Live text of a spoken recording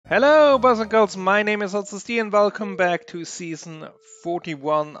Hello, boys and girls, my name is Zoltan and welcome back to season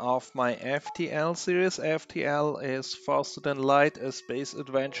 41 of my FTL series. FTL is Faster Than Light, a space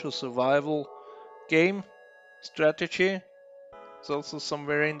adventure survival game. Strategy, it's also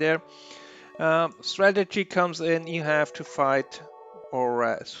somewhere in there. Strategy comes in, you have to fight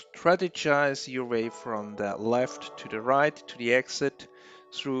or strategize your way from the left to the right to the exit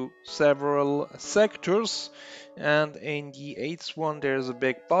through several sectors, and in the 8th one there's a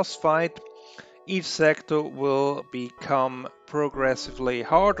big boss fight. Each sector will become progressively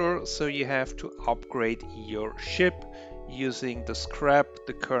harder, so you have to upgrade your ship using the scrap,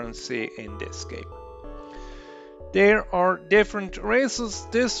 the currency in this game. There are different races.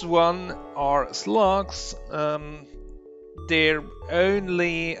 This one are slugs. Their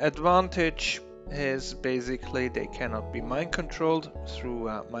only advantage is basically they cannot be mind controlled through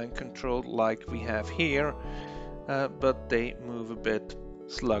mind control like we have here, but they move a bit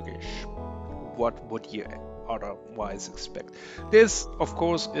sluggish. What would you otherwise expect? This, of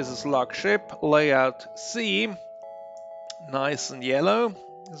course, is a slug ship, layout C, nice and yellow.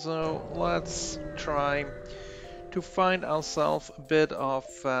 So let's try to find ourselves a bit of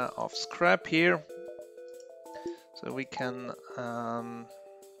scrap here, so we can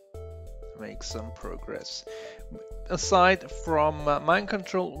make some progress. Aside from mind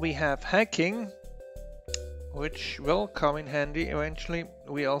control, we have hacking, which will come in handy eventually.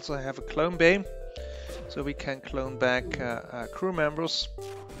 We also have a clone bay, so we can clone back crew members.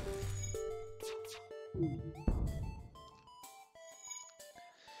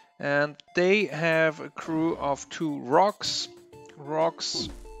 And they have a crew of 2 rocks. Rocks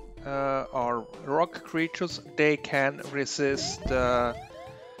are rock creatures. They can resist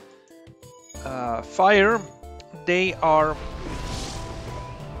fire. They are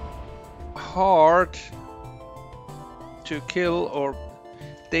hard to kill, or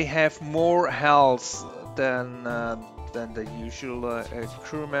they have more health than the usual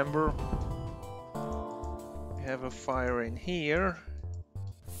crew member. We have a fire in here.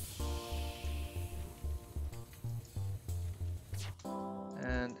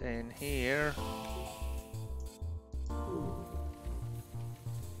 And in here.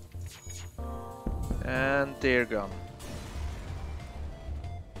 And they're gone.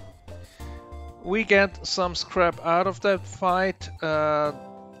 We get some scrap out of that fight.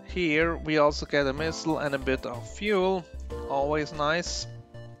 Here we also get a missile and a bit of fuel, always nice.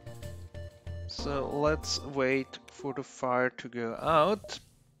 So let's wait for the fire to go out.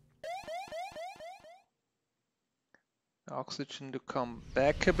 Oxygen to come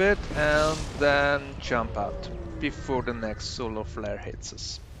back a bit and then jump out before the next solar flare hits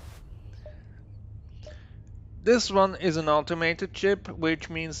us. This one is an automated ship, which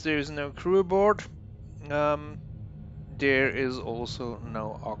means there is no crew aboard. There is also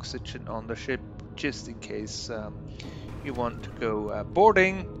no oxygen on the ship, just in case you want to go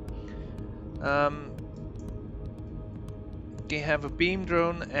boarding. They have a beam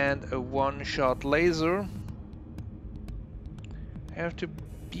drone and a one-shot laser. Have to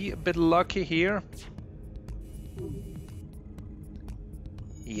be a bit lucky here.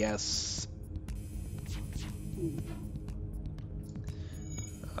 Yes.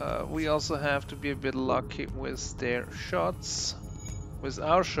 We also have to be a bit lucky with their shots, with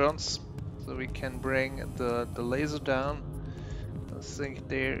our shots, so we can bring the laser down. I think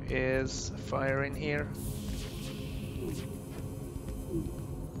there is fire in here.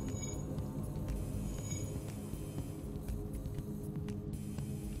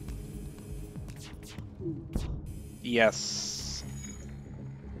 Yes.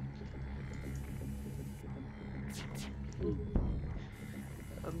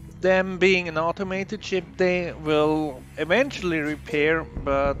 Them being an automated ship, they will eventually repair,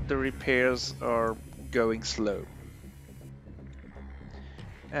 but the repairs are going slow.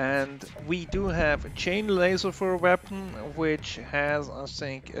 And we do have a chain laser for a weapon, which has, I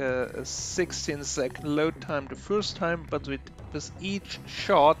think, a 16-second load time the first time, but with each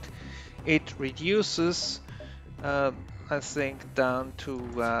shot it reduces, I think, down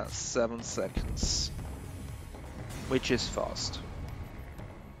to 7 seconds, which is fast.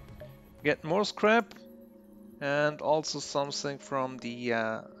 Get more scrap and also something from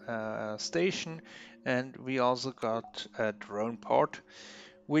the station, and we also got a drone part,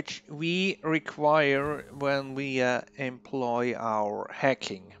 which we require when we employ our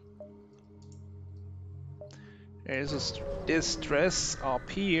hacking. There's a distress up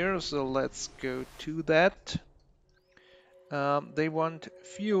here, so let's go to that. They want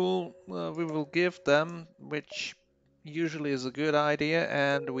fuel, we will give them, which usually is a good idea,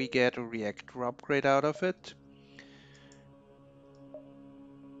 and we get a reactor upgrade out of it.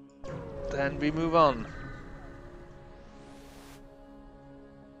 Then we move on.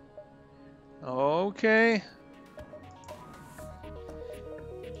 Okay.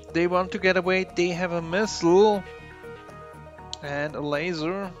 They want to get away. They have a missile and a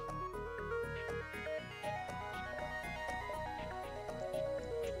laser.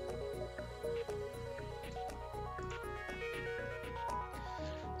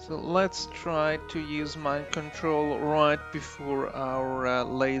 So let's try to use mind control right before our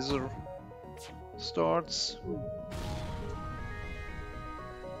laser starts.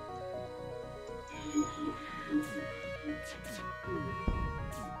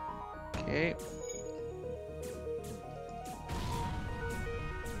 Okay.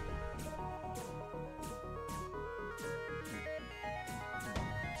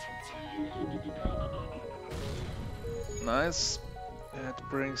 Nice. That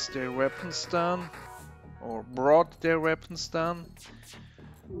brings their weapons down, or brought their weapons down.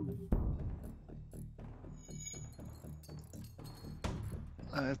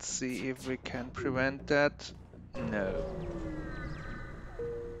 Let's see if we can prevent that. No.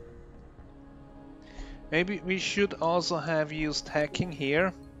 Maybe we should also have used hacking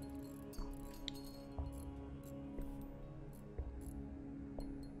here.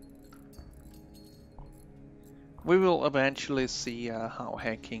 We will eventually see how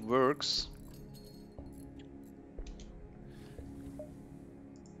hacking works.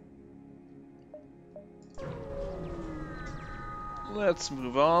 Let's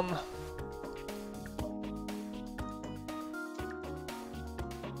move on.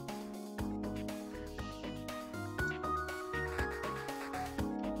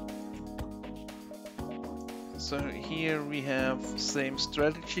 So here we have same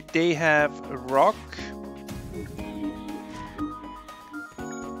strategy. They have a rock.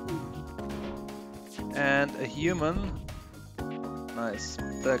 And a human. Nice.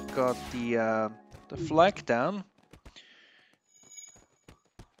 That got the flag down,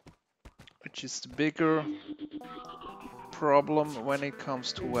 which is the bigger problem when it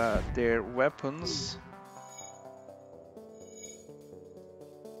comes to their weapons.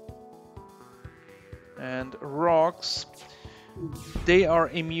 And rocks, they are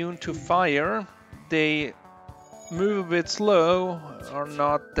immune to fire. They move a bit slow, are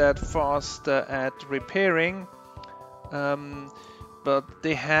not that fast at repairing, but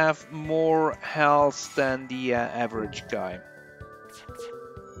they have more health than the average guy.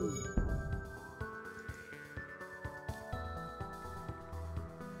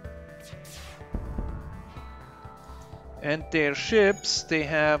 And their ships, they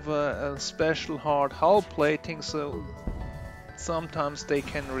have a special hard hull plating, so sometimes they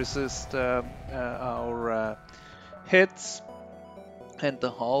can resist our hits, and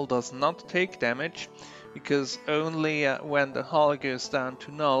the hull does not take damage, because only when the hull goes down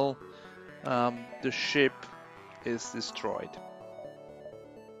to null, the ship is destroyed.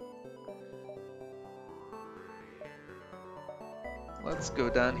 Let's go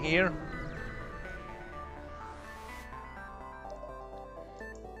down here.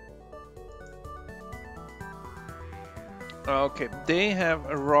 Okay, they have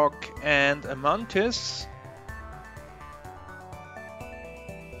a rock and a Mantis.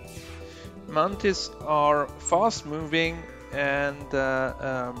 Mantis are fast moving and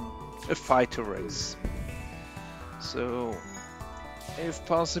a fighter race. So if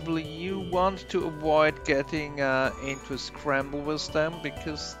possibly you want to avoid getting into a scramble with them,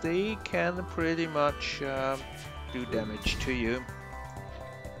 because they can pretty much do damage to you.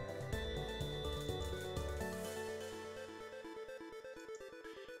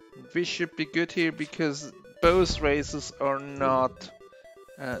 We should be good here because both races are not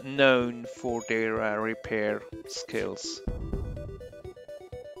known for their repair skills.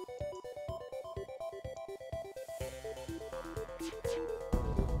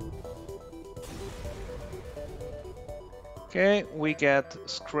 Okay, we get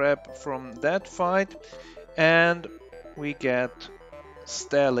scrap from that fight, and we get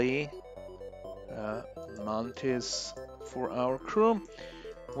Stelly Mantis for our crew,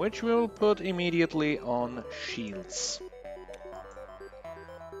 which we'll put immediately on shields.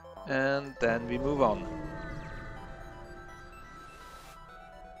 And then we move on.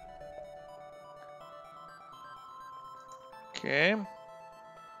 Okay.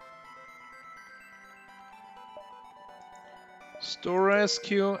 Store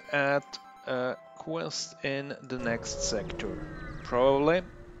rescue at a quest in the next sector. Probably.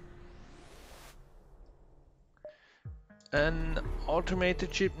 An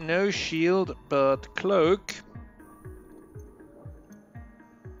automated ship, no shield, but cloak.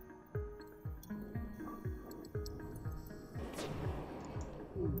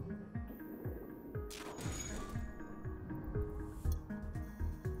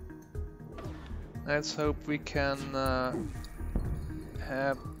 Let's hope we can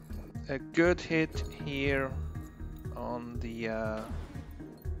have a good hit here on the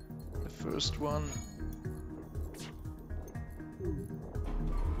first one.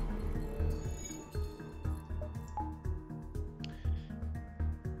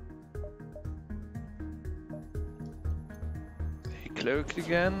 He cloaked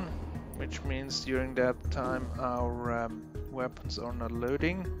again, which means during that time our weapons are not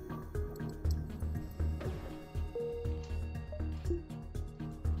loading.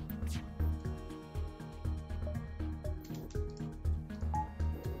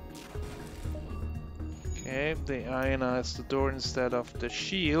 Okay, they ionized the door instead of the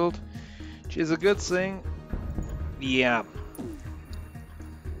shield, which is a good thing. Yeah.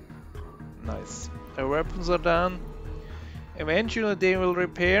 Nice. Our weapons are done. Eventually they will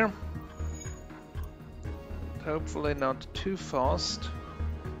repair. Hopefully not too fast.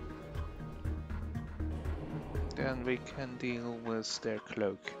 Then we can deal with their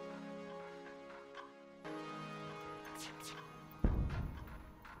cloak.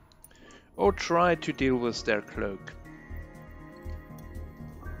 Or try to deal with their cloak.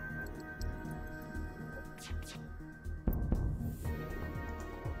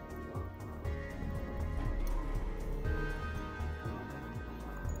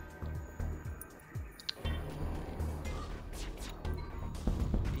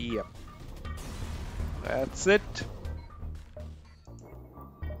 Yep. That's it.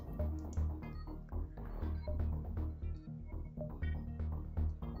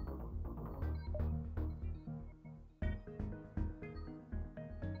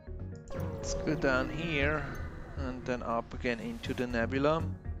 Let's go down here and then up again into the nebula.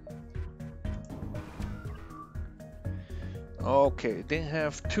 Okay, they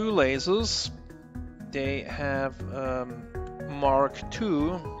have two lasers. They have Mark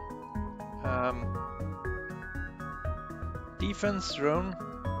II defense drone,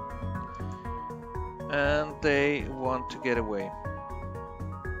 and they want to get away.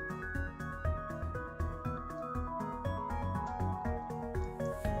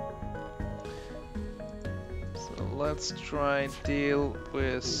 So let's try and deal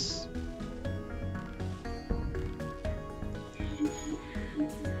with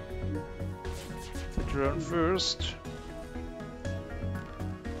the drone first.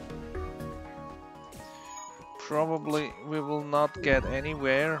 Probably we will not get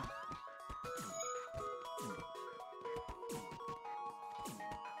anywhere.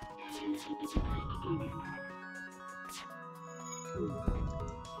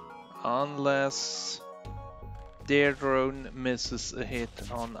 Unless their drone misses a hit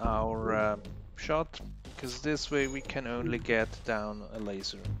on our shot, because this way we can only get down a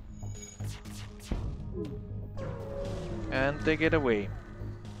laser. And they get away.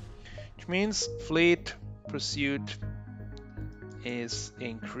 Which means fleet pursuit is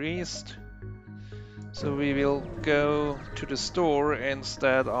increased. So we will go to the store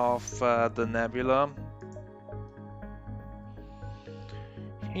instead of the nebula.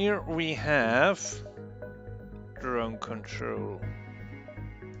 Here we have drone control.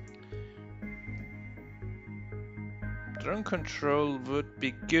 Drone control would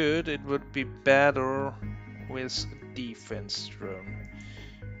be good, it would be better with defense drone.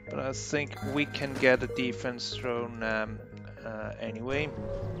 But I think we can get a defense drone anyway.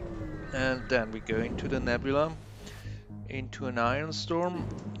 And then we go into the nebula, into an ion storm,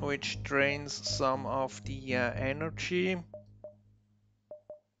 which drains some of the energy.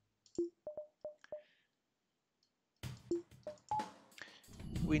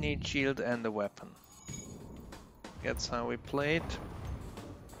 We need shield and a weapon. That's how we play it.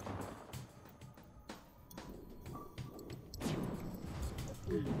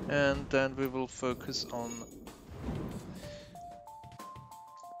 And then we will focus on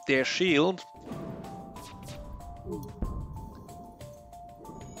their shield.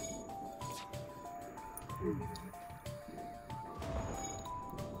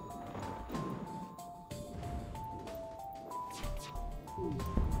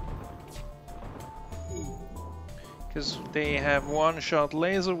 Because they have one-shot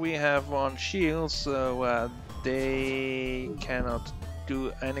laser, we have one shield, so they cannot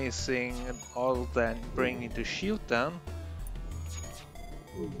do anything other than bringing the shield down.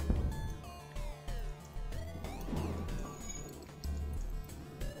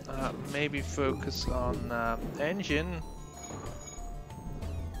 Maybe focus on engine.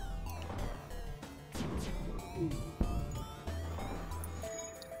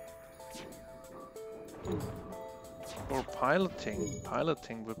 Or piloting.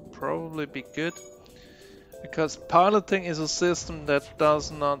 Piloting would probably be good. Because piloting is a system that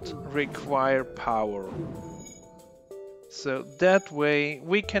does not require power. So that way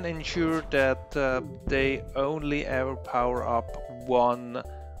we can ensure that they only ever power up one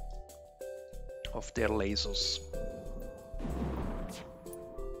of their lasers.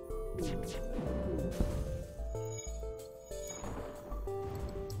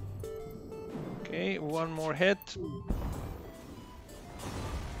 Okay, one more hit.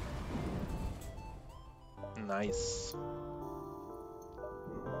 Nice.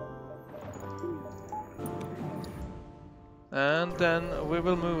 And then we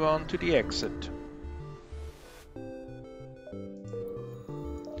will move on to the exit,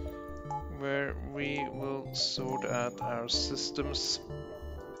 where we will sort out our systems.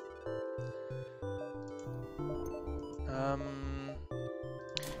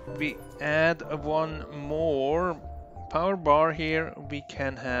 We add one more power bar here. We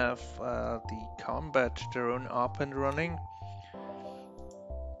can have the combat drone up and running.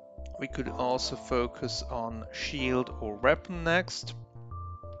 We could also focus on shield or weapon next.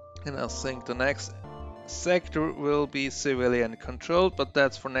 And I think the next sector will be civilian controlled, but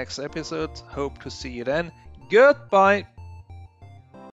that's for next episode. Hope to see you then. Goodbye!